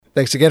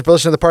Thanks again for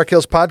listening to the Park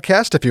Hills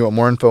Podcast. If you want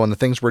more info on the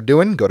things we're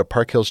doing, go to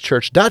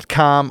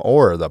parkhillschurch.com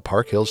or the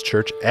Park Hills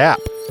Church app.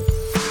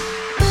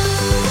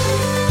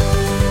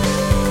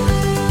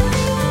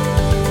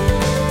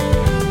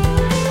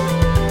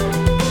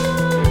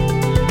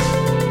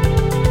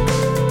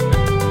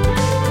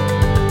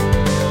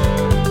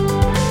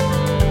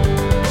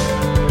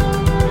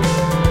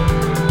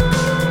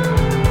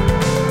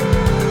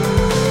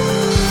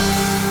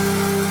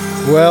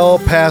 Well,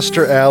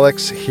 Pastor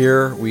Alex,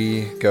 here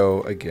we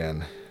go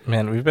again.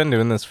 Man, we've been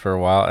doing this for a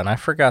while, and I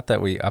forgot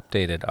that we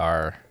updated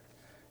our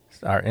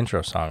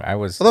intro song.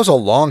 Well, that was a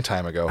long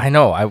time ago. I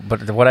know,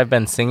 but what I've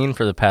been singing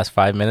for the past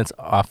 5 minutes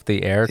off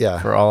the air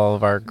for all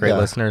of our great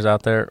listeners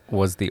out there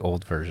was the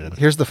old version.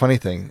 Here's the funny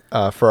thing.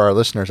 For our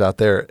listeners out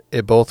there,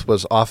 it both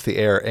was off the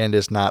air and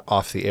is not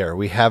off the air.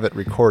 We have it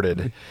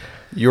recorded.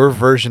 Your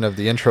version of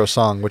the intro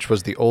song, which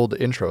was the old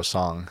intro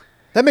song.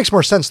 That makes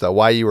more sense, though,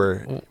 why you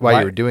were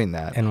doing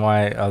that. And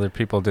why other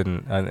people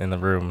didn't, in the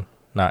room,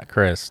 not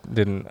Chris,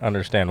 didn't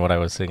understand what I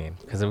was singing.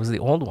 Because it was the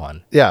old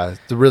one. Yeah,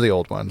 the really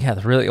old one. Yeah,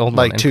 the really old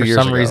one. Like 2 years ago.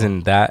 For some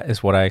reason, that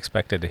is what I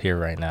expected to hear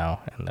right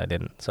now, and I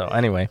didn't. So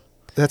anyway.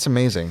 That's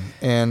amazing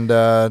and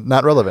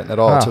not relevant at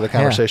all to the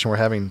conversation we're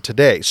having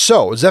today.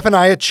 So,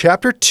 Zephaniah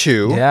chapter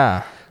 2.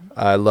 Yeah.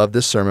 I love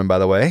this sermon, by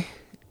the way.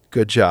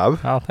 Good job.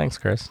 Oh, thanks,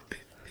 Chris.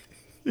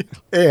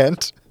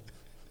 And...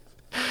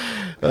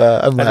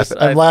 I'm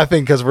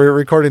laughing because we're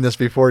recording this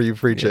before you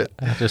preach it.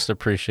 I just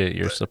appreciate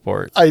your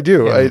support. I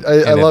do. I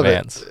love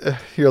advance. It.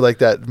 You're like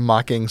that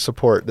mocking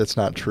support. That's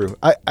not true.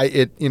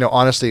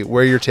 Honestly,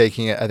 where you're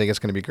taking it, I think it's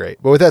going to be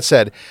great. But with that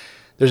said,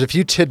 there's a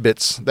few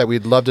tidbits that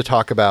we'd love to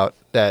talk about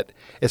that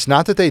it's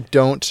not that they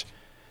don't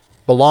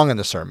belong in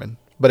the sermon,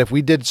 but if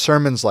we did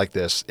sermons like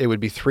this, it would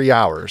be 3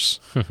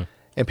 hours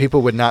and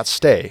people would not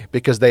stay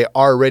because they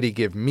already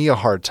give me a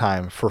hard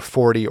time for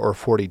 40 or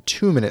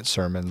 42-minute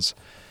sermons.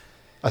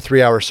 A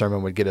 3-hour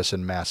sermon would get us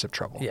in massive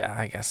trouble. Yeah,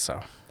 I guess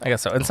so.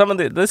 And some of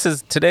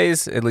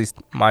today's, at least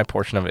my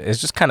portion of it,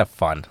 is just kind of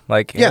fun.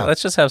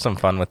 Let's just have some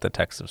fun with the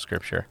text of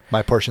Scripture.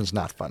 My portion's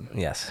not fun.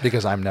 Yes.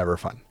 Because I'm never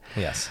fun.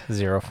 Yes,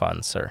 zero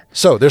fun, sir.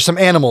 So there's some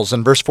animals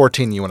in verse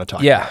 14 you want to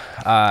talk about.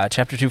 Yeah,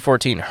 chapter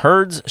 2:14.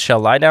 Herds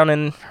shall lie down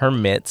in her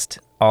midst,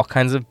 all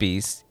kinds of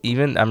beasts,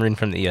 even, I'm reading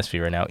from the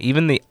ESV right now,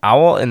 even the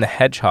owl and the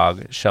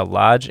hedgehog shall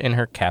lodge in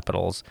her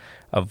capitals.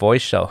 A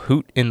voice shall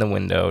hoot in the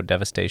window.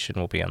 Devastation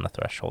will be on the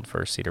threshold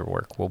for cedar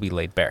work will be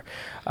laid bare.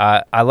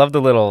 I love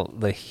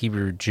the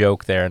Hebrew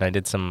joke there, and I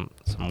did some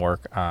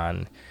work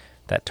on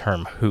that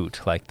term hoot,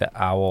 like the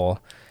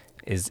owl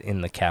is in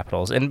the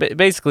capitals. And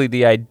basically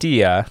the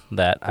idea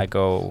that I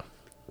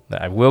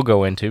will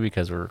go into,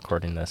 because we're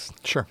recording this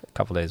a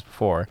couple days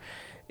before,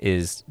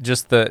 is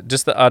just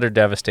the utter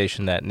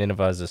devastation that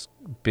Nineveh is this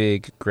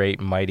big, great,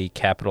 mighty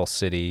capital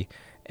city,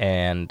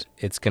 and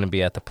it's going to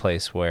be at the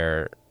place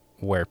where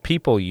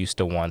people used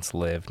to once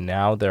live.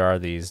 Now there are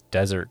these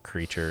desert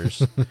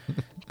creatures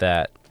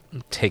that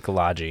take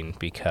lodging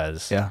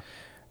because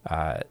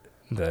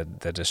the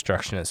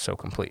destruction is so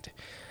complete.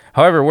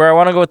 However, where I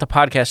want to go with the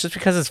podcast, just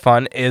because it's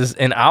fun, is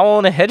an owl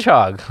and a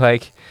hedgehog. And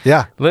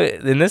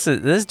this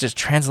is just,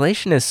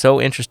 translation is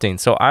so interesting.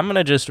 So I'm going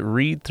to just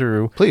read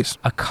through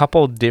a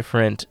couple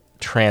different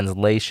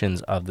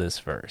translations of this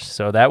verse.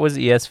 So that was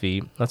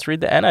ESV. Let's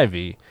read the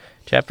NIV.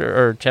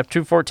 Chapter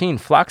 2:14.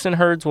 Flocks and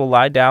herds will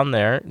lie down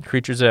there,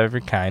 creatures of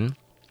every kind.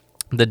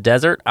 The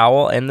desert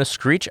owl and the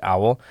screech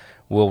owl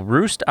will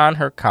roost on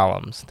her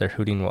columns. Their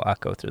hooting will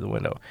echo through the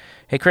window.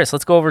 Hey, Chris,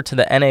 let's go over to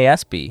the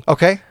NASB.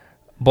 Okay.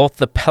 Both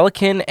the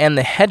pelican and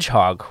the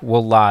hedgehog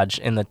will lodge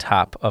in the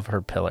top of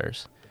her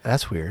pillars.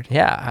 That's weird.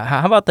 Yeah.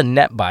 How about the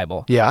Net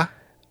Bible? Yeah.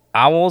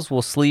 Owls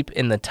will sleep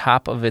in the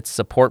top of its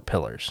support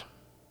pillars.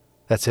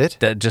 That's it?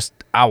 Just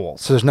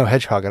owls. So there's no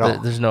hedgehog at all?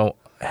 There's no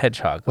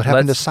hedgehog. What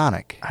happened to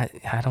Sonic?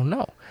 I don't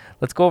know.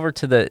 Let's go over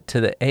to the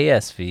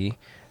ASV.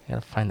 I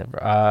gotta find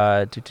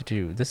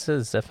the This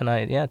is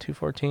Zephaniah.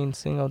 2:14.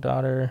 Single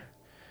daughter.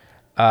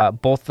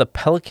 Both the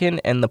pelican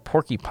and the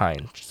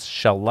porcupine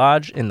shall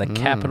lodge in the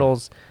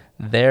capitals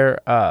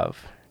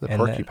thereof. The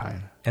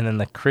porcupine. And then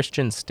the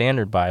Christian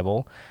Standard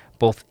Bible.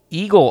 Both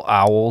eagle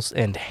owls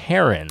and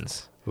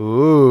herons.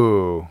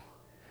 Ooh.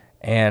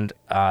 And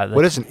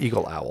what is an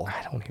eagle owl?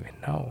 I don't even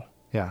know.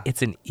 Yeah.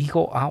 It's an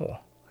eagle owl.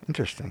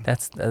 Interesting.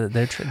 That's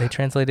they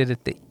translated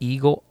it the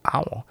eagle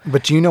owl.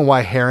 But do you know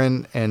why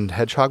heron and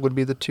hedgehog would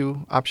be the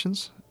two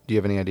options? Do you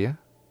have any idea?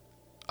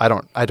 I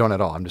don't at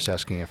all. I'm just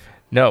asking if.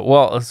 No,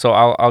 well, so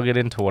I'll get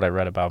into what I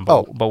read about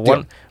them.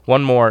 But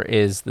one more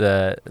is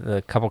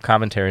the couple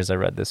commentaries I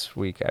read this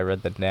week. I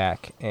read the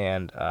NAC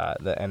and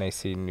the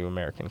NAC New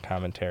American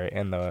Commentary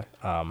and the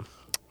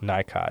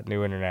NICOT,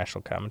 New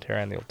International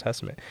Commentary on the Old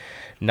Testament.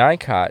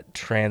 NICOT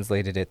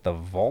translated it the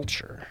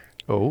vulture.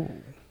 Oh.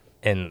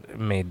 And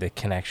made the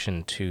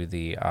connection to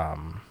the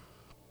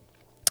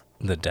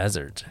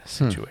desert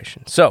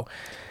situation. So,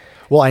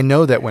 well, I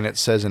know that when it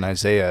says in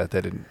Isaiah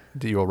that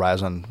you will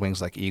rise on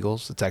wings like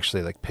eagles, it's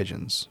actually like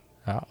pigeons.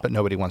 Oh. But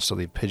nobody wants to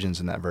leave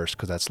pigeons in that verse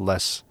because that's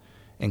less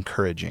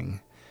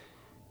encouraging.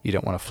 You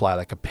don't want to fly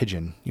like a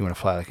pigeon. You want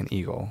to fly like an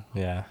eagle.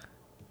 Yeah.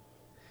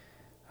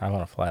 I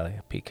want to fly like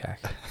a peacock.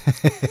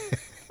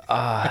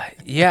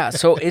 Yeah,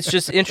 so it's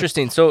just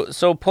interesting.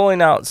 So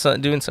pulling out,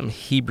 doing some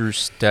Hebrew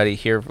study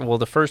here. Well,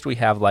 the first we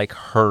have like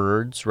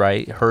herds,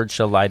 right? Herds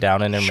shall lie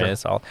down in their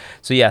midst.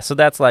 So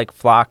that's like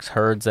flocks,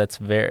 herds. That's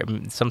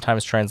very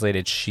sometimes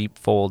translated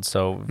sheepfold.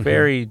 So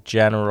very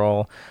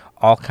general.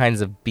 All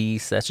kinds of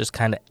beasts. That's just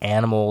kind of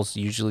animals,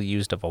 usually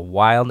used of a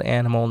wild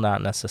animal,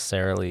 not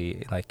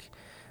necessarily like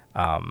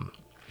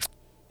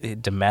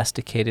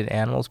domesticated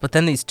animals. But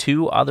then these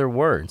two other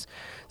words.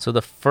 So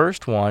the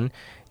first one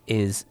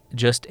is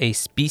just a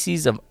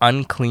species of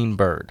unclean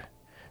bird.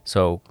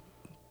 So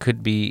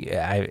could be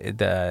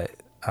one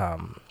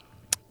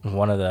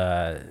of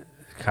the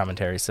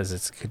commentaries says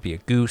it could be a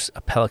goose,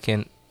 a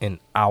pelican, an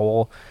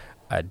owl,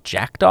 a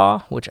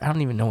jackdaw, which I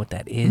don't even know what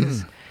that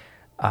is.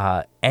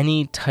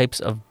 Any types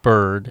of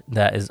bird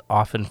that is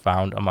often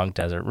found among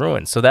desert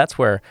ruins. So that's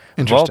where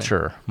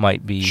vulture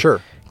might be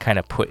kind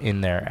of put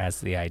in there as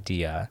the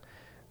idea.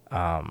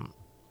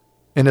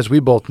 And as we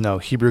both know,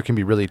 Hebrew can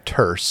be really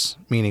terse,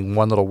 meaning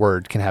one little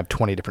word can have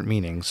 20 different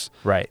meanings.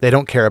 Right. They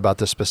don't care about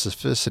the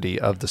specificity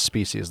of the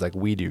species like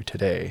we do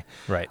today.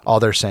 Right. All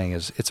they're saying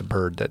is it's a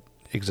bird that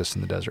exists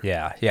in the desert.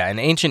 Yeah. In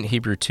ancient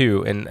Hebrew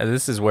too, and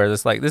this is where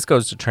this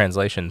goes to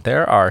translation.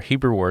 There are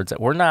Hebrew words that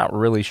we're not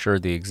really sure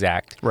the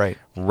exact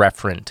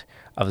referent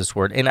of this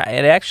word. And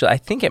I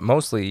think it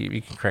mostly,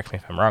 you can correct me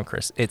if I'm wrong,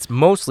 Chris, it's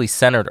mostly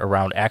centered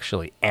around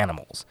actually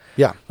animals.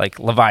 Yeah. Like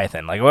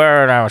Leviathan. Like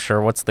we're not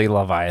sure what's the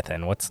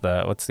Leviathan. What's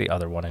the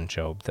other one in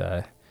Job?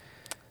 A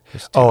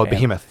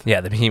behemoth.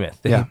 Yeah, the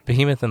behemoth.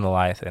 Behemoth and the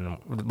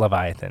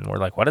Leviathan. We're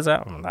like, what is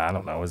that? I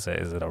don't know. Is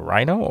it a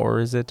rhino or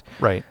is it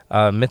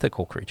a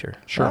mythical creature?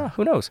 Sure.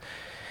 Who knows?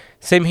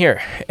 Same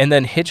here. And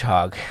then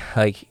hedgehog,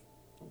 like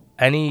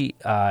any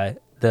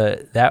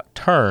that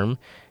term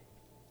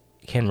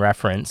can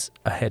reference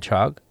a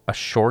hedgehog, a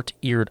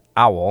short-eared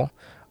owl,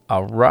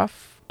 a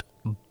ruffed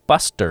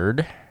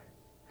bustard.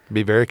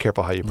 Be very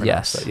careful how you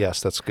pronounce that.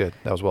 Yes, that's good.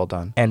 That was well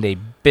done. And a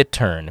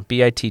bittern,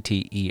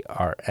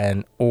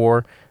 bittern,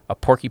 or a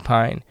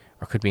porcupine,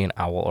 or could be an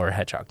owl or a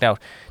hedgehog. Now,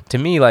 to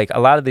me, like a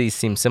lot of these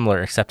seem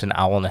similar, except an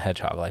owl and a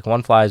hedgehog. Like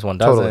one flies, one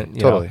doesn't.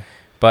 Totally. Know?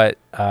 But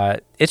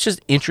it's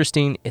just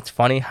interesting. It's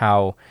funny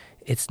how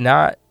it's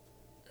not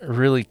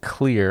really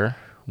clear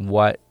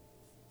what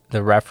the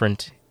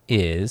referent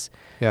is.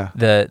 Yeah.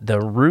 The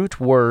root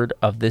word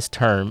of this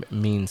term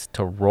means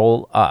to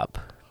roll up.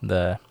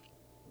 The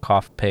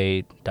Kaf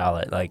Pei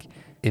Dalet, like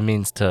it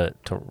means to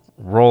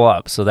roll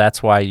up. So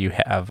that's why you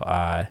have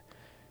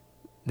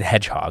the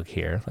hedgehog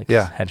here. Like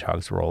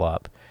hedgehogs roll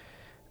up.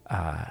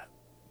 But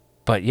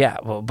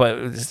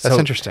that's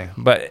interesting.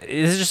 But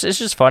it's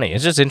just funny.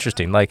 It's just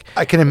interesting. Like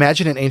I can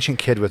imagine an ancient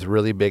kid with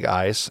really big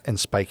eyes and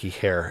spiky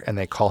hair, and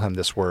they call him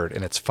this word,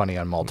 and it's funny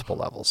on multiple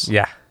levels.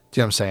 Yeah. Do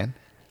you know what I'm saying?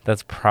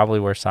 That's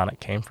probably where Sonic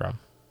came from.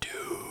 Dude.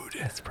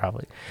 That's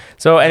probably.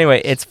 So anyway,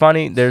 it's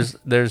funny. There's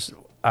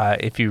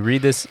if you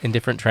read this in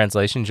different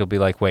translations, you'll be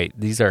like, wait,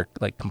 these are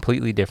like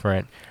completely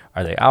different.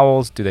 Are they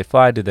owls? Do they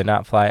fly? Do they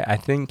not fly? I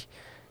think,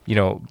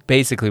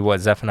 basically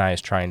what Zephaniah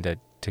is trying to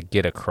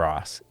get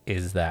across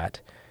is that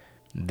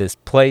this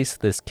place,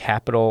 this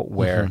capital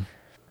where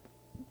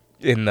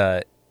in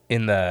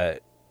the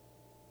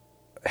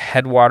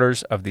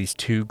headwaters of these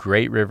two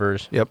great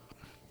rivers,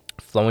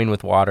 flowing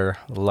with water,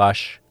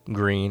 lush,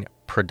 green,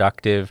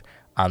 productive,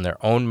 on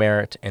their own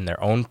merit and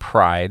their own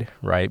pride,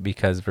 right?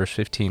 Because verse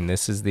 15,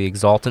 this is the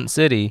exultant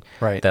city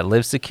that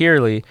lives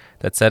securely,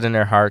 that said in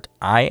their heart,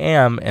 I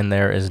am, and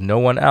there is no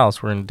one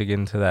else. We're going to dig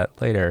into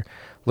that later.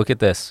 Look at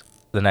this,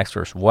 the next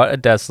verse. What a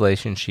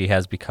desolation she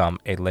has become,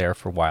 a lair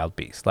for wild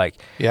beasts.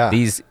 Like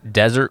these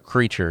desert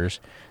creatures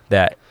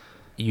that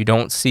you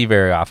don't see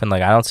very often.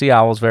 Like I don't see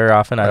owls very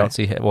often. I don't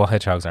see,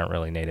 hedgehogs aren't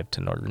really native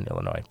to northern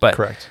Illinois.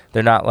 But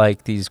they're not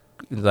like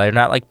they're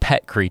not like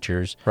pet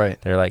creatures.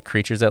 Right. They're like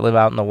creatures that live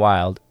out in the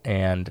wild.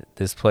 And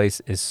this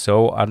place is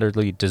so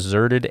utterly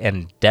deserted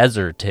and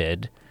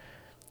deserted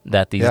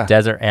that these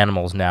desert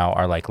animals now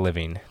are like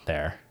living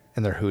there.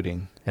 And they're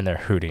hooting.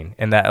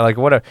 And that, like,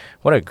 what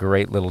a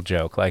great little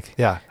joke. Like,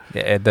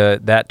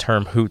 that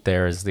term hoot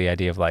there is the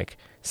idea of like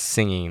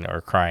singing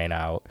or crying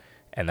out.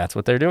 And that's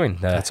what they're doing.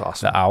 That's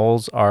awesome. The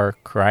owls are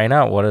crying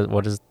out.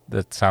 What is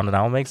the sound an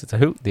owl makes? It's a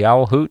hoot. The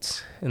owl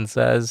hoots and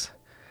says,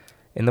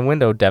 in the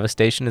window,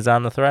 devastation is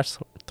on the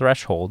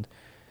threshold.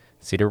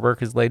 Cedar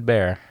work is laid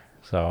bare.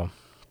 So,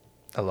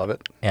 I love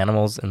it.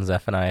 Animals in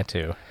Zephaniah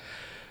 2.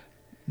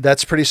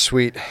 That's pretty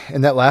sweet.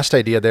 And that last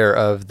idea there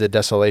of the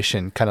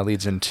desolation kind of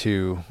leads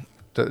into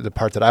the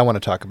part that I want to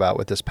talk about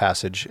with this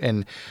passage.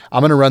 And I'm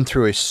going to run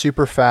through a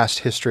super fast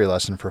history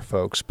lesson for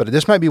folks. But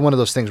this might be one of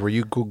those things where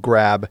you go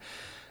grab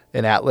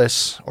an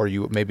atlas, or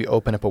you maybe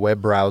open up a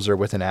web browser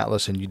with an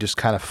atlas and you just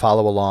kind of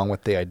follow along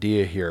with the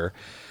idea here.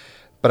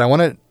 But I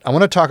want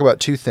to talk about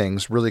two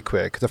things really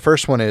quick. The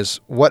first one is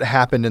what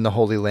happened in the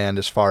Holy Land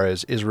as far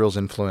as Israel's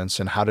influence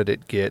and how did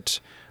it get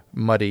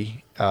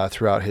muddy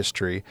throughout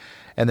history.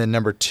 And then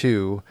number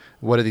two,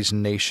 what are these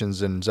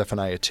nations in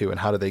Zephaniah 2 and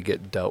how do they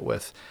get dealt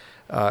with?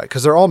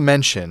 because they're all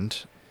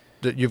mentioned.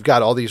 You've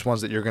got all these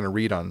ones that you're going to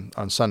read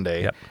on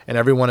Sunday, Yep. and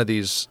every one of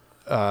these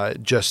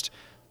just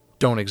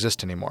don't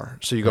exist anymore.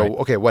 So you go, Right.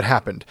 okay, what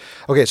happened?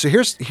 Okay, so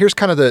here's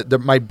kind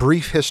of my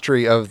brief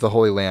history of the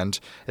Holy Land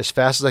as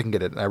fast as I can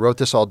get it. And I wrote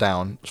this all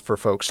down for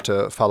folks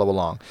to follow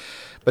along.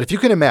 But if you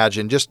can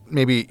imagine, just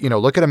maybe,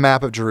 look at a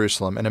map of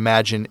Jerusalem and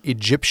imagine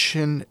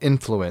Egyptian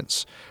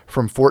influence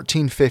from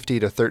 1450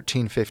 to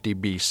 1350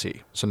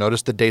 BC. So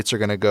notice the dates are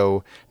going to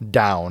go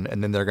down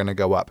and then they're going to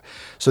go up.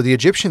 So the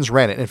Egyptians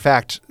ran it. In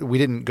fact, we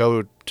didn't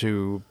go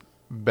to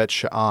Bet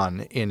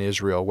She'an in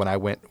Israel when I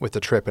went with the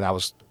trip, and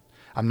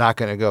I'm not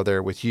going to go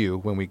there with you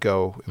when we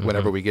go,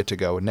 whenever we get to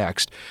go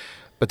next.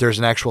 But there's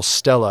an actual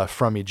stela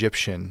from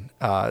Egyptian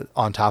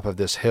on top of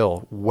this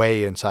hill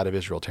way inside of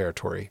Israel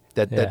territory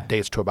that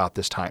dates to about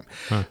this time.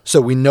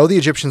 So we know the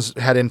Egyptians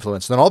had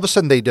influence. Then all of a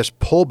sudden they just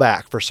pull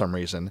back for some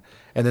reason.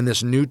 And then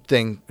this new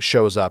thing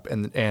shows up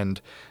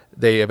and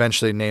they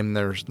eventually name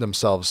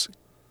themselves,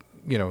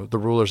 the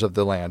rulers of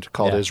the land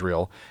called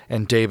Israel.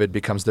 And David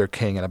becomes their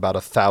king in about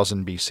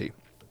 1000 BC.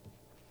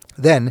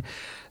 Then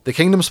the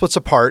kingdom splits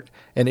apart,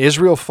 and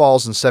Israel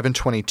falls in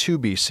 722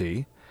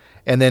 BC,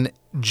 and then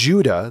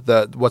Judah,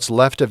 what's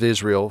left of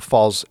Israel,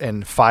 falls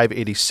in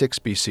 586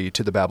 BC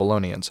to the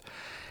Babylonians.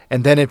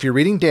 And then if you're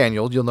reading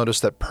Daniel, you'll notice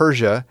that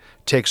Persia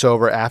takes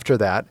over after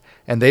that,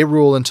 and they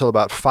rule until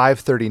about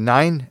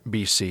 539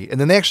 BC, and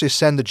then they actually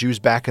send the Jews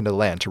back into the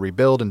land to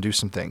rebuild and do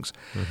some things.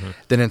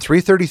 Then in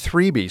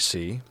 333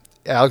 BC,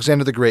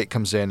 Alexander the Great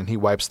comes in, and he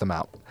wipes them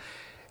out.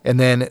 And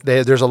then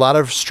there's a lot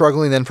of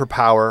struggling then for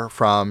power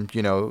from,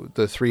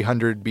 the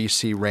 300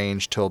 BC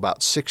range till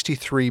about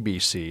 63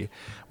 BC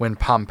when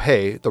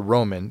Pompey, the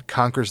Roman,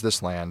 conquers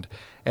this land,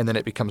 and then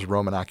it becomes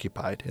Roman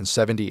occupied. In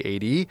 70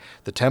 AD,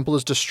 the temple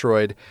is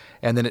destroyed,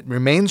 and then it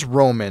remains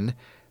Roman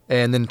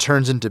and then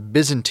turns into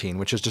Byzantine,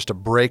 which is just a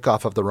break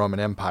off of the Roman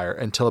Empire,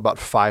 until about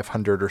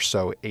 500 or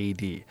so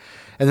AD.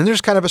 And then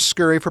there's kind of a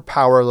scurry for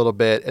power a little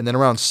bit, and then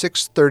around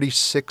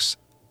 636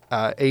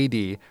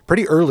 AD,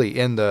 pretty early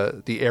in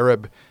the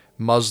Arab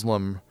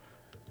Muslim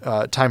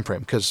time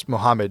frame, because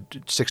Muhammad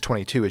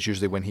 622 is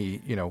usually when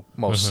he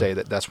most say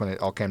that's when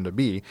it all came to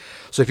be.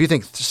 So if you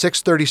think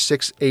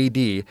 636 AD,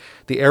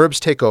 the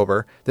Arabs take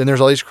over, then there's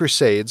all these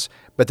crusades,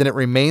 but then it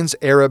remains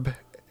Arab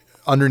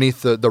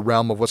underneath the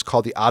realm of what's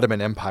called the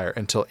Ottoman Empire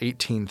until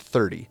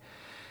 1830.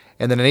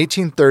 And then in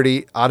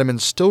 1830,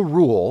 Ottomans still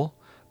rule,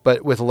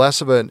 but with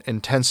less of an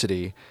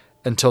intensity,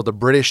 until the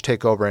British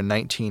take over in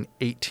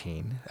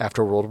 1918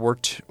 after World War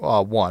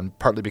I,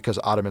 partly because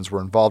Ottomans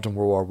were involved in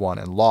World War I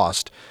and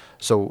lost.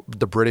 So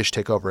the British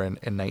take over in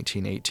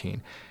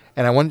 1918.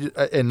 And I wanted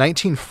in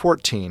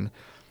 1914,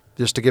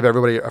 just to give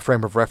everybody a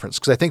frame of reference,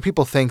 because I think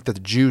people think that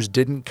the Jews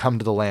didn't come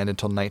to the land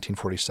until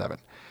 1947.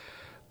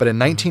 But in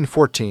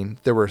 1914,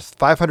 there were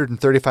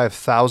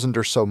 535,000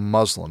 or so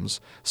Muslims,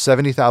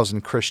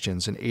 70,000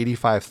 Christians, and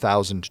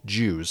 85,000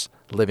 Jews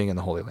living in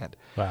the Holy Land.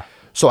 Wow.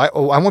 So I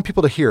want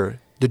people to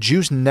hear, the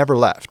Jews never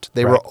left.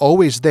 They were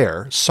always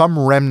there, some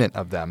remnant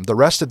of them. The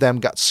rest of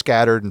them got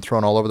scattered and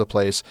thrown all over the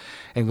place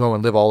and go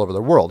and live all over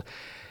the world.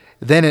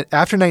 Then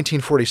after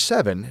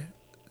 1947,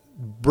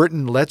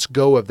 Britain lets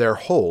go of their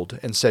hold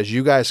and says,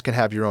 you guys can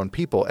have your own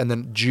people. And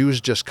then Jews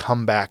just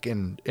come back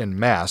in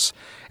mass,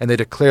 and they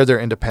declare their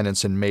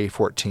independence in May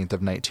 14th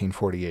of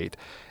 1948.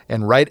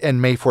 And right in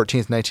May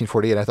 14th,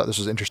 1948, I thought this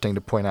was interesting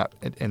to point out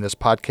in this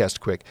podcast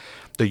quick,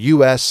 the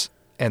U.S.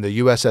 and the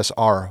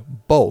USSR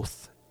both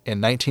in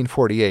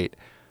 1948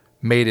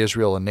 made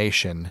Israel a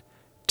nation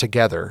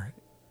together.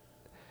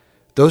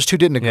 Those two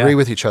didn't agree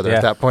with each other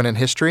at that point in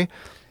history,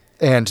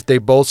 and they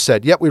both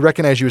said, yep, we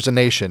recognize you as a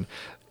nation.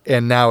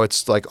 And now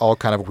it's like all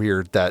kind of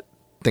weird that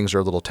things are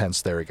a little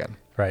tense there again.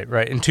 Right.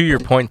 And to your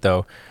point,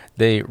 though,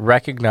 they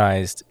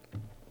recognized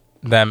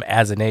them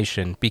as a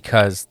nation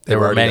because there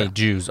were many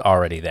Jews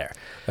already there.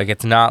 Like,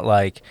 it's not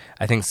like,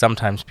 I think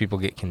sometimes people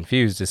get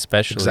confused,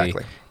 especially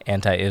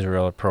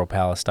anti-Israel or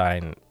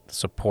pro-Palestine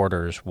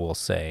supporters will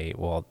say,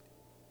 well,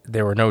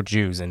 there were no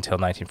Jews until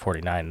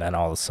 1949. Then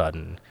all of a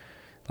sudden,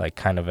 like,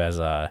 kind of as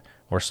a,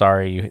 we're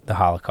sorry the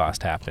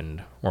Holocaust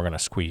happened, we're going to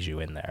squeeze you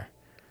in there.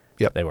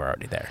 Yep. They were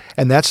already there.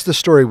 And that's the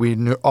story we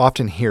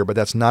often hear, but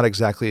that's not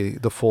exactly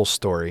the full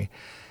story.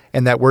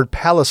 And that word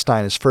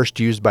Palestine is first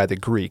used by the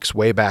Greeks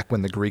way back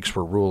when the Greeks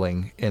were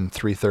ruling in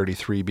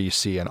 333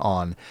 BC and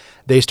on.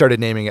 They started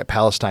naming it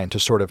Palestine to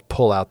sort of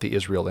pull out the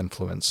Israel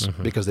influence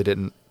because they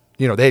didn't,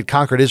 they had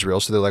conquered Israel,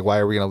 so they're like, why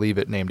are we going to leave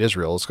it named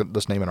Israel?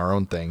 Let's name it our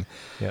own thing.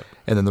 Yep.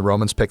 And then the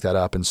Romans picked that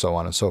up and so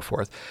on and so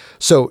forth.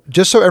 So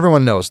just so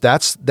everyone knows,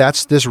 that's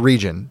this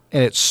region,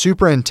 and it's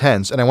super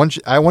intense. And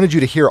I wanted you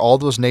to hear all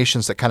those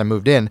nations that kind of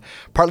moved in,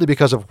 partly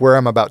because of where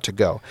I'm about to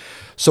go.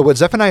 So what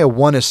Zephaniah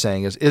 1 is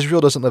saying is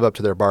Israel doesn't live up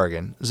to their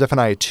bargain.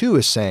 Zephaniah 2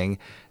 is saying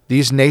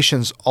these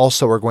nations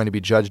also are going to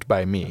be judged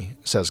by me,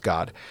 says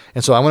God.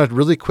 And so I want to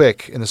really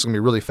quick, and this is going to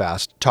be really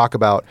fast, talk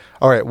about,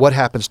 all right, what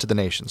happens to the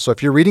nations? So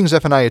if you're reading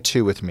Zephaniah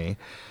 2 with me,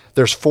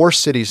 there's 4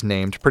 cities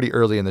named pretty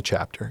early in the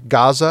chapter: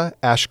 Gaza,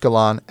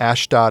 Ashkelon,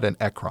 Ashdod, and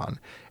Ekron.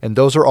 And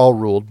those are all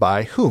ruled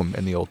by whom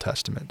in the Old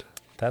Testament?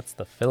 That's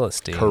the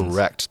Philistines.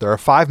 Correct. There are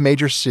 5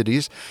 major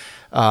cities.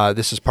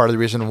 This is part of the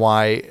reason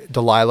why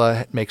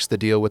Delilah makes the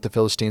deal with the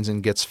Philistines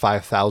and gets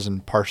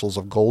 5,000 parcels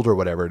of gold or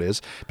whatever it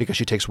is, because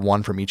she takes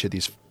one from each of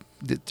these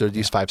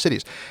 5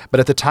 cities. But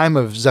at the time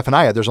of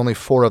Zephaniah, there's only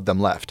 4 of them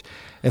left.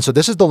 And so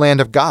this is the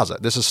land of Gaza.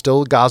 This is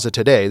still Gaza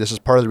today. This is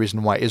part of the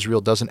reason why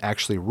Israel doesn't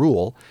actually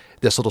rule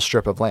this little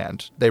strip of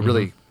land. They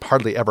really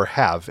hardly ever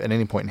have at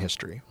any point in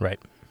history. Right.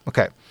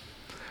 Okay.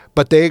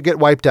 But they get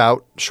wiped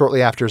out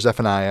shortly after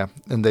Zephaniah,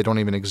 and they don't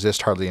even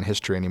exist hardly in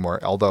history anymore,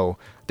 although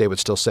they would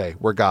still say,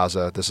 we're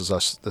Gaza, this is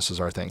us, this is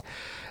our thing.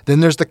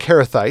 Then there's the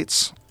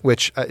Kerethites,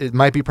 which it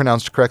might be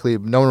pronounced correctly.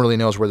 No one really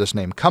knows where this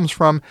name comes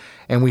from,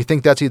 and we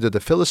think that's either the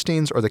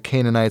Philistines or the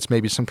Canaanites,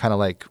 maybe some kind of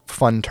like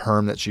fun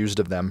term that's used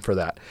of them for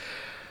that.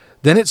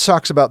 Then it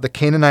talks about the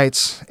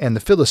Canaanites and the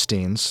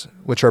Philistines,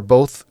 which are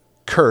both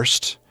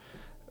cursed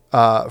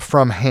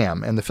from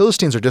Ham. And the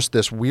Philistines are just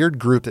this weird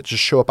group that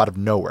just show up out of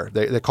nowhere.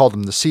 They call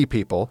them the Sea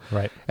People.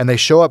 Right. And they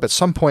show up at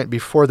some point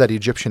before that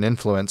Egyptian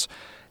influence,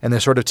 and they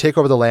sort of take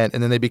over the land,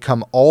 and then they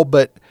become all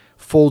but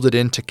folded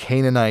into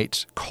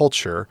Canaanite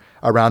culture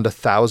around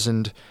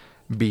 1000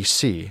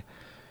 BC.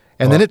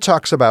 And then it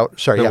talks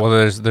about... Well,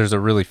 there's a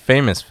really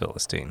famous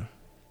Philistine.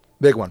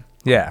 Big one.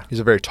 Yeah. He's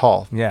a very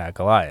tall... Yeah,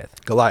 Goliath.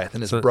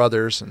 And his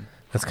brothers. And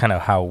that's kind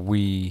of how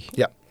we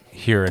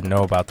hear and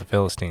know about the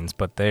Philistines,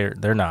 but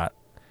they're not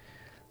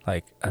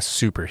like a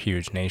super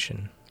huge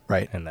nation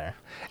in there.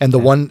 And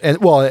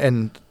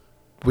and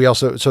we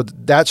also, so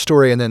that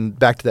story, and then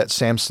back to that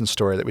Samson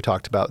story that we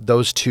talked about,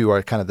 those two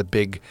are kind of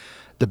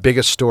the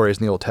biggest stories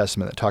in the Old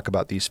Testament that talk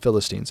about these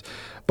Philistines.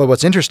 But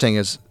what's interesting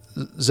is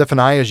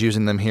Zephaniah is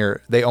using them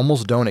here. They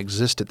almost don't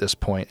exist at this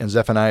point, and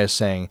Zephaniah is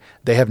saying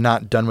they have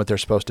not done what they're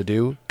supposed to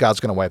do. God's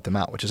going to wipe them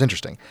out, which is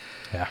interesting.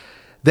 Yeah.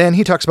 Then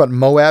he talks about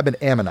Moab and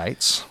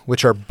Ammonites,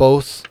 which are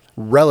both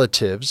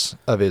relatives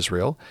of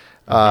Israel.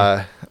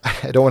 I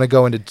don't want to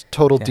go into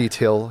total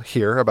detail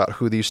here about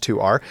who these two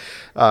are,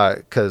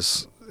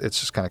 because it's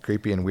just kind of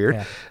creepy and weird.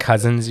 Yeah.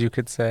 Cousins, you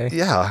could say.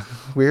 Yeah,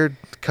 weird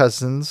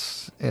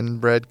cousins,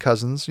 inbred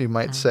cousins, you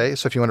might say.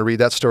 So if you want to read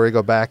that story,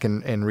 go back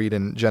and read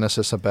in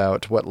Genesis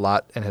about what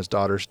Lot and his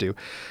daughters do.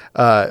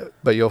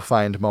 But you'll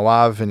find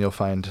Moab and you'll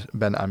find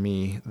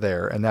Ben-Ami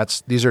there. And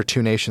these are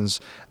two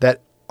nations that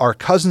are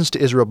cousins to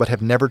Israel but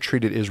have never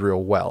treated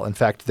Israel well. In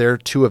fact, they're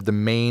two of the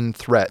main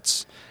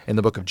threats in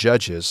the book of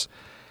Judges.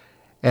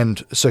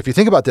 And so if you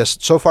think about this,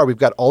 so far we've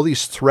got all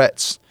these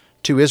threats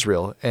to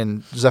Israel,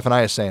 and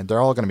Zephaniah is saying they're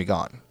all going to be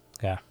gone.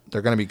 Yeah.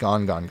 They're going to be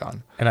gone.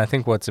 And I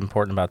think what's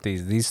important about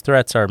these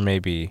threats are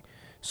maybe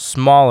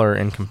smaller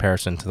in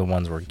comparison to the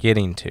ones we're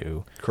getting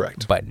to.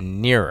 Correct. But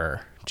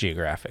nearer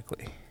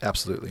geographically.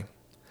 Absolutely.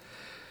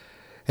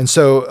 And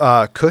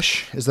so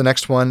Cush is the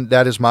next one.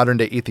 That is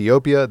modern-day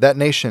Ethiopia. That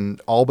nation,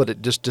 all but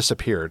it just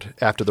disappeared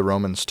after the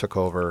Romans took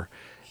over,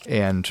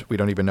 and we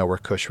don't even know where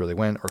Cush really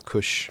went, or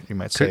Cush, you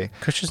might say.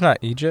 Cush is not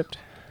Egypt?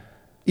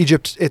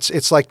 Egypt,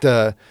 it's like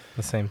the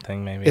same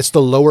thing, maybe. It's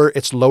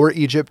lower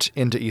Egypt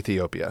into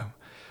Ethiopia.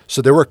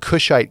 So there were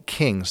Cushite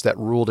kings that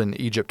ruled in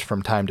Egypt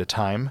from time to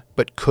time,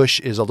 but Cush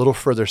is a little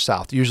further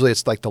south. Usually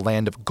it's like the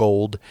land of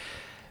gold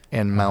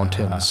and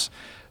mountains.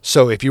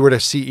 So if you were to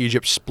see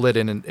Egypt split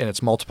in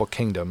its multiple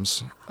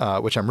kingdoms,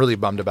 which I'm really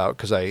bummed about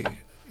because I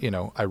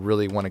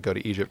really want to go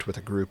to Egypt with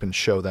a group and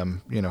show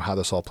them, how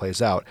this all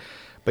plays out.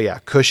 But yeah,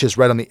 Cush is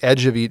right on the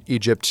edge of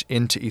Egypt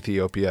into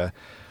Ethiopia.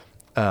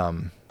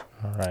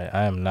 All right.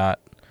 I am not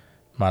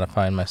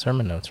modifying my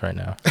sermon notes right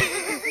now.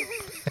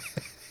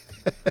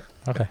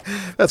 Okay.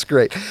 That's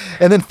great.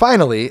 And then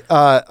finally,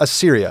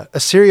 Assyria.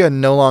 Assyria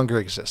no longer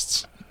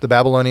exists. The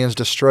Babylonians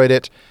destroyed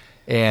it,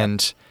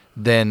 and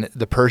then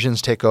the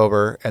Persians take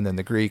over, and then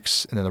the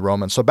Greeks, and then the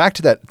Romans. So back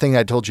to that thing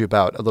I told you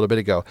about a little bit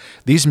ago.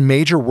 These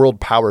major world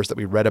powers that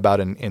we read about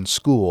in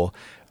school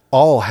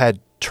all had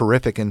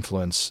terrific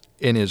influence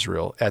in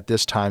Israel at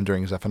this time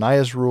during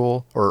Zephaniah's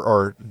rule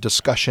or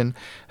discussion,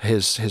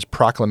 his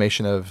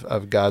proclamation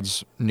of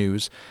God's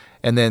news.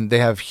 And then they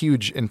have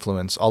huge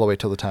influence all the way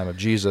till the time of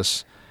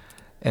Jesus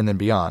and then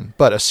beyond.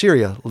 But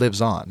Assyria lives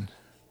on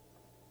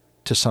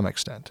to some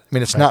extent. I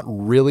mean, it's not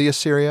really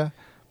Assyria,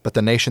 but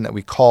the nation that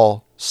we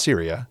call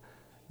Syria,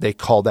 they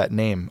call that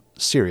name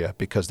Syria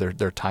because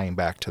they're tying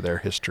back to their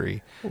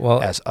history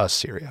as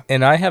Assyria.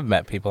 And I have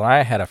met people.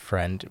 I had a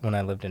friend when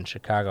I lived in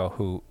Chicago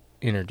who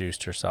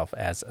introduced herself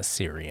as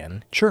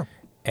Assyrian. Sure.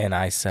 And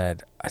I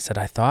said, I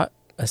thought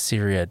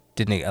Assyria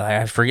didn't.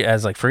 I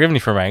was like, forgive me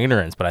for my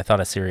ignorance, but I thought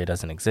Assyria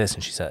doesn't exist.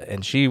 And she said,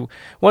 and she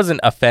wasn't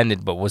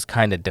offended, but was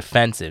kind of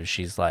defensive.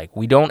 She's like,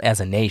 we don't as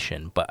a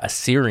nation, but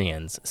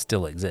Assyrians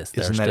still exist.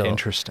 Isn't that still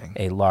interesting?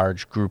 A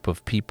large group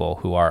of people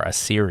who are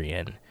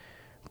Assyrian,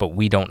 but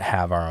we don't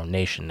have our own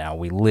nation now.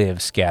 We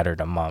live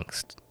scattered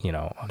amongst, a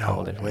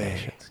couple different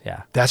nations.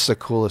 Yeah. That's the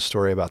coolest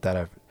story about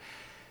that.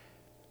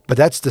 But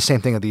that's the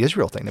same thing of the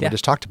Israel thing that we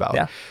just talked about.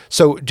 Yeah.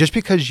 So just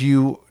because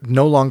you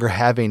no longer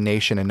have a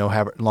nation and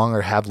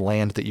longer have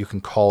land that you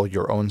can call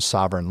your own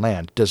sovereign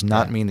land does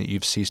not mean that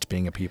you've ceased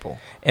being a people.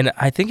 And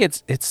I think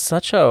it's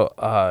such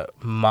a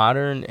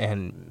modern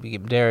and,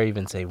 dare I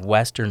even say,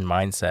 Western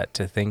mindset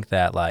to think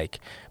that, like,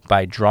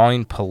 by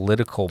drawing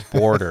political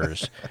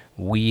borders,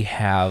 we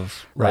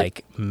have,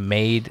 like,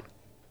 made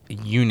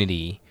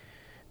unity.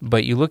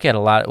 But you look at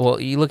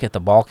you look at the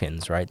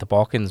Balkans, right? The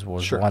Balkans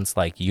was once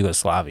like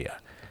Yugoslavia.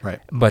 Right.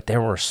 But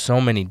there were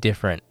so many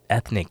different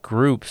ethnic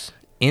groups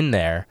in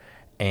there,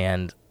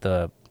 and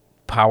the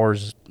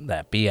powers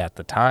that be at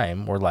the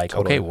time were like,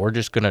 okay, we're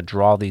just going to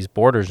draw these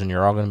borders, and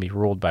you're all going to be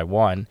ruled by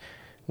one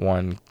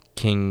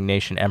king,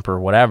 nation, emperor,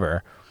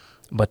 whatever.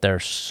 But they're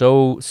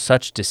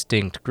such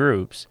distinct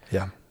groups.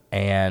 Yeah.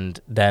 And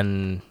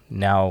then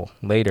now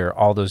later,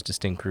 all those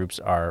distinct groups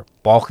are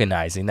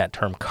balkanizing. That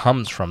term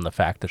comes from the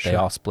fact that they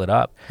all split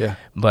up. Yeah.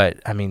 But,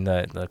 I mean,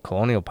 the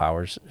colonial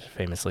powers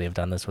famously have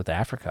done this with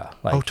Africa.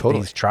 Like,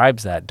 totally. These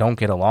tribes that don't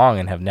get along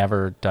and have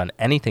never done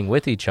anything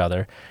with each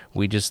other,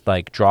 we just,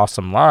 like, draw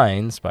some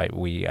lines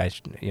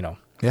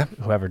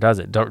whoever does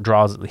it,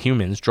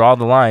 humans draw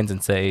the lines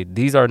and say,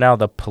 these are now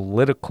the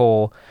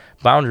political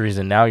boundaries,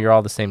 and now you're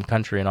all the same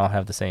country and all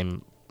have the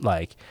same,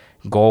 like,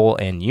 goal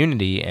and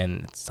unity.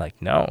 And it's like,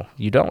 no,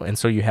 you don't. And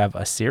so you have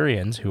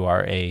Assyrians, who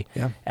are a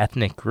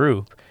ethnic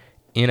group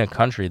in a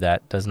country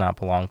that does not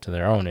belong to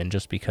their own. And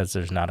just because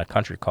there's not a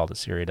country called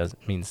Assyria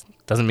doesn't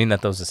mean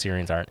that those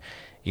Assyrians aren't.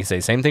 You can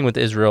say same thing with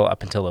Israel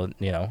up until end of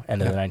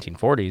the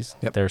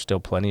 1940s. There are still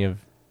plenty of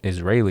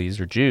Israelis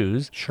or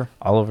Jews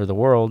all over the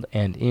world,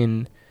 and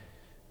in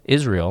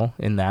Israel,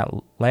 in that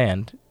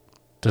land,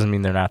 doesn't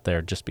mean they're not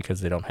there just because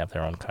they don't have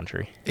their own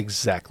country.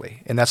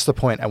 Exactly. And that's the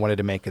point I wanted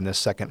to make in this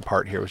second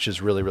part here, which is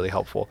really, really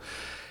helpful.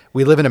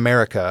 We live in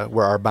America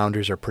where our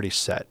boundaries are pretty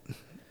set.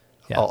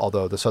 Yeah.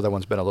 Although this other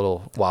one's been a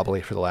little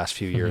wobbly for the last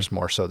few years,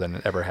 more so than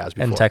it ever has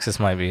before. And Texas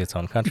might be its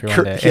own country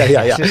one day.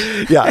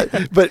 Yeah.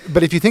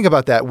 But if you think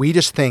about that, we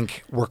just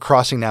think we're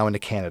crossing now into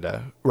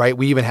Canada, right?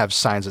 We even have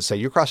signs that say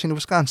you're crossing to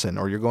Wisconsin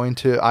or you're going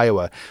to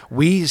Iowa.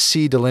 We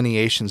see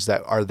delineations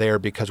that are there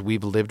because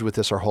we've lived with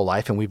this our whole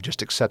life and we've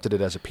just accepted it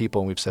as a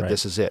people and we've said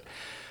this is it.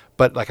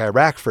 But like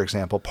Iraq, for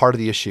example, part of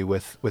the issue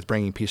with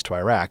bringing peace to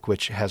Iraq,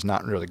 which has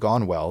not really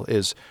gone well,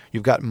 is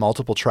you've got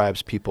multiple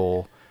tribes,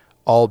 people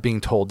all being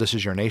told this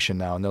is your nation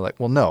now, and they're like,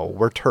 well, no,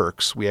 we're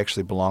Turks. We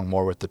actually belong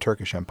more with the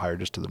Turkish Empire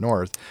just to the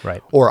north.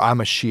 Right. Or I'm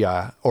a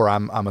Shia, or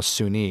I'm a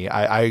Sunni.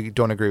 I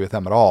don't agree with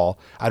them at all.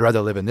 I'd rather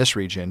live in this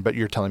region, but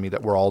you're telling me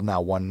that we're all now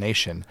one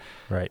nation.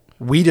 Right.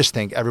 We just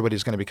think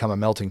everybody's going to become a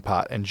melting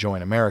pot and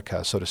join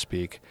America, so to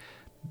speak.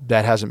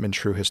 That hasn't been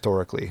true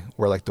historically.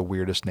 We're like the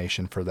weirdest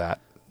nation for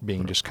that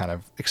being just kind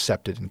of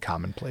accepted and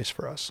commonplace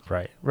for us.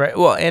 Right.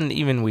 Well, and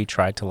even we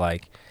try to,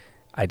 like,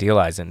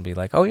 idealize it and be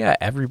like, oh yeah,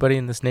 everybody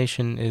in this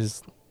nation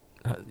is,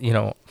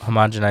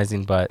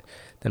 homogenizing, but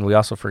then we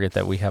also forget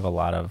that we have a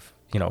lot of,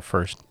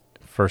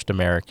 first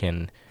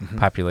American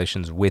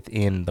populations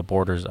within the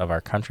borders of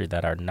our country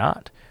that are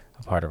not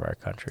a part of our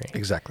country.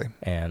 Exactly.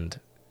 And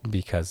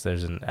because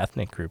there's an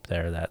ethnic group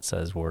there that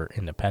says we're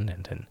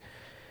independent and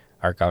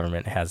our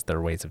government has their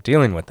ways of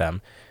dealing with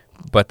them,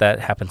 but that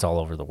happens all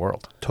over the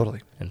world.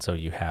 Totally. And so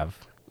you have,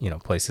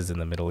 places in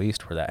the Middle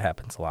East where that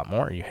happens a lot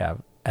more. You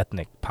have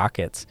ethnic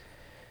pockets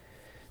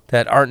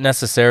that aren't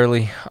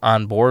necessarily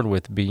on board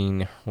with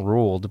being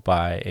ruled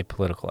by a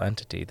political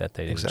entity that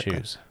they didn't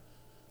choose.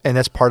 And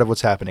that's part of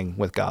what's happening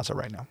with Gaza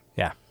right now.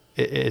 Yeah.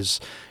 It is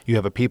you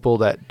have a people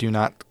that do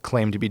not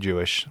claim to be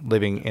Jewish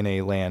living in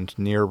a land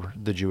near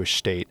the Jewish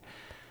state,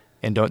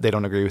 and they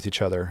don't agree with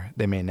each other.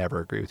 They may never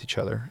agree with each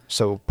other.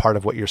 So part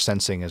of what you're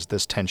sensing is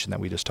this tension that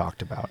we just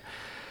talked about.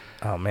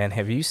 Oh, man.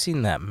 Have you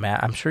seen that map?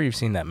 I'm sure you've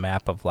seen that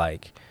map of,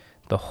 like,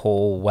 the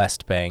whole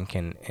West Bank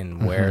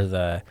and where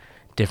the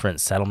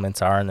different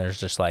settlements are, and there's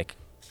just like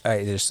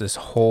there's this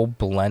whole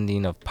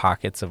blending of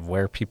pockets of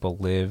where people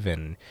live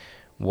and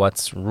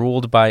what's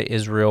ruled by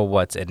Israel,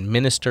 what's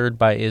administered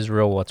by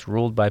Israel, what's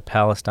ruled by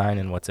Palestine,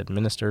 and what's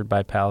administered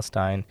by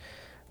Palestine.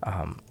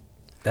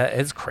 That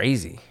is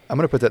crazy. I'm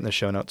going to put that in the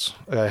show notes.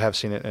 I have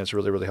seen it, and it's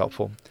really, really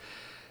helpful.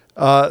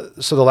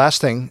 So the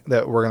last thing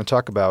that we're going to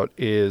talk about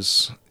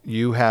is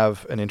you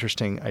have an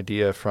interesting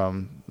idea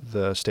from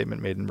the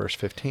statement made in verse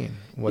 15.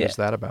 What is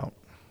that about?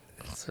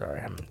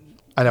 Sorry,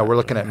 I know, we're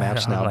looking at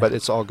maps now, but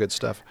it's all good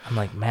stuff. I'm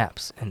like,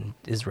 maps and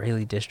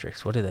Israeli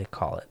districts. What do they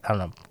call it? I don't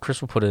know.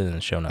 Chris will put it in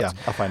the show notes. Yeah,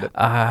 I'll find it.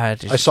 I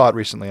saw it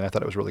recently, and I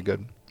thought it was really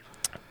good.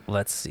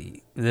 Let's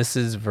see. This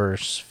is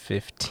verse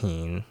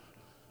 15.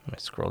 Let me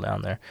scroll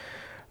down there.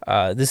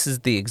 This is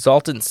the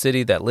exalted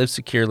city that lives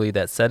securely,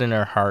 that said in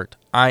her heart,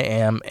 I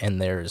am,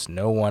 and there is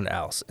no one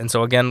else. And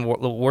so, again,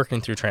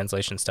 working through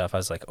translation stuff, I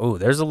was like, oh,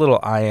 there's a little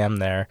I am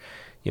there.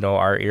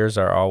 Our ears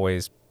are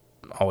always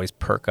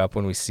perk up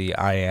when we see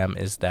I am.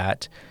 Is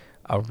that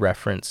a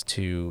reference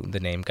to the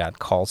name God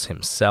calls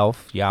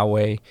himself,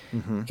 Yahweh,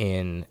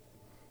 in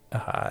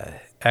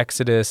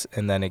Exodus,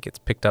 and then it gets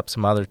picked up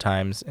some other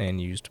times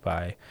and used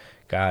by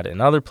God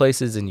in other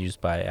places and used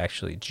by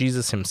actually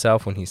Jesus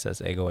himself when he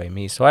says ego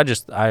eimi. So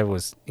I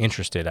was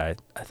interested. I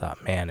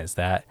thought, man, is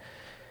that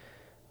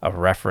a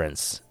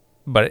reference?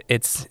 But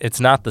it's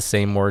not the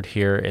same word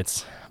here.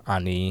 It's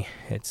ani.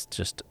 It's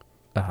just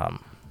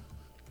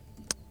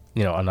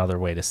another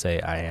way to say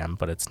I am,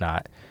 but it's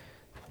not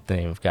the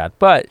name of God.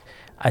 But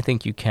I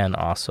think you can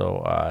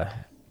also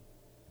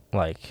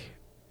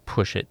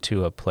push it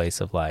to a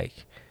place of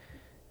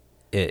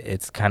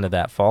it's kind of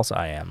that false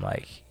I am.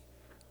 Like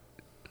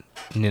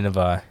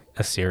Nineveh,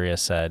 Assyria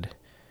said,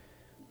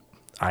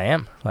 I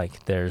am.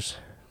 Like there's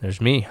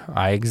me.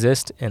 I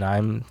exist and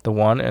I'm the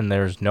one and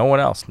there's no one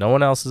else. No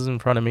one else is in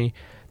front of me.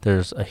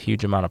 There's a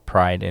huge amount of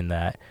pride in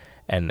that,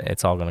 and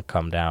it's all going to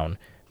come down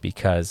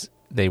because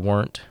they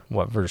weren't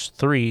what verse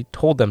 3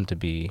 told them to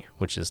be,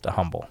 which is to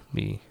humble.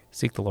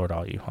 Seek the Lord,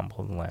 all you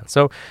humble in the land.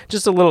 So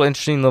just a little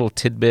interesting little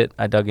tidbit.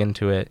 I dug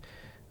into it.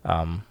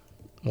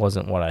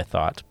 Wasn't what I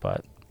thought,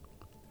 but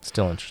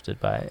still interested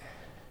by it.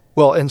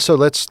 Well, and so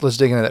let's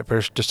dig into that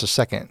for just a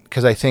second,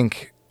 because I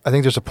think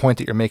there's a point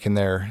that you're making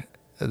there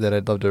that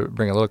I'd love to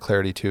bring a little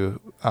clarity to.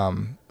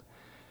 The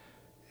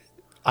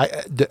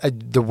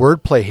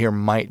wordplay here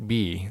might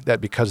be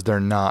that because they're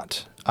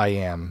not I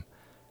am,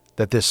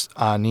 that this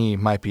ani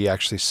might be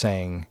actually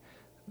saying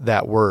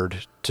that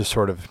word to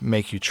sort of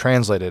make you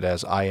translate it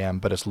as I am,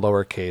 but it's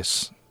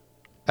lowercase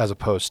as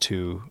opposed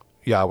to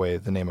Yahweh,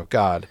 the name of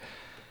God.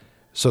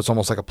 So it's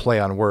almost like a play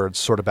on words,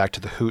 sort of back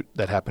to the hoot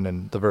that happened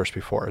in the verse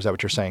before. Is that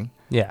what you're saying?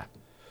 Yeah.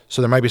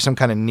 So there might be some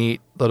kind of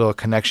neat little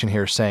connection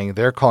here saying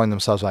they're calling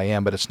themselves I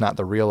am, but it's not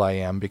the real I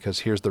am, because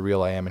here's the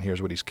real I am and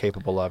here's what he's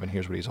capable of and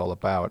here's what he's all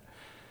about.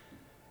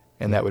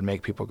 And that would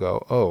make people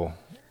go, oh,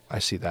 I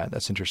see that.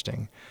 That's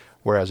interesting.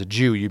 Whereas a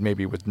Jew, you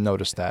maybe would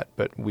notice that,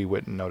 but we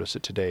wouldn't notice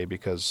it today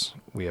because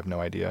we have no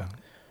idea.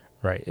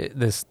 Right.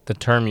 The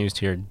term used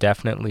here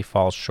definitely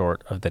falls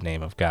short of the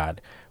name of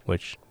God,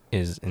 which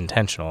is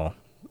intentional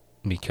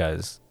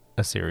because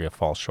Assyria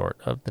falls short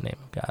of the name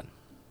of God.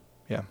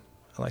 Yeah,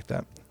 I like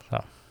that.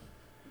 So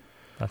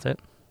that's it.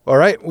 All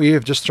right. We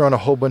have just thrown a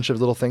whole bunch of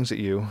little things at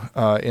you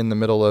in the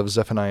middle of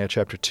Zephaniah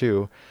chapter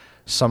 2.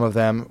 Some of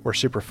them were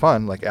super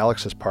fun, like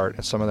Alex's part,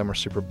 and some of them were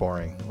super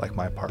boring, like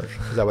my part.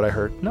 Is that what I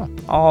heard? No,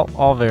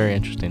 all very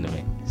interesting to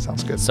me.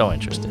 Sounds good. So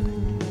interested.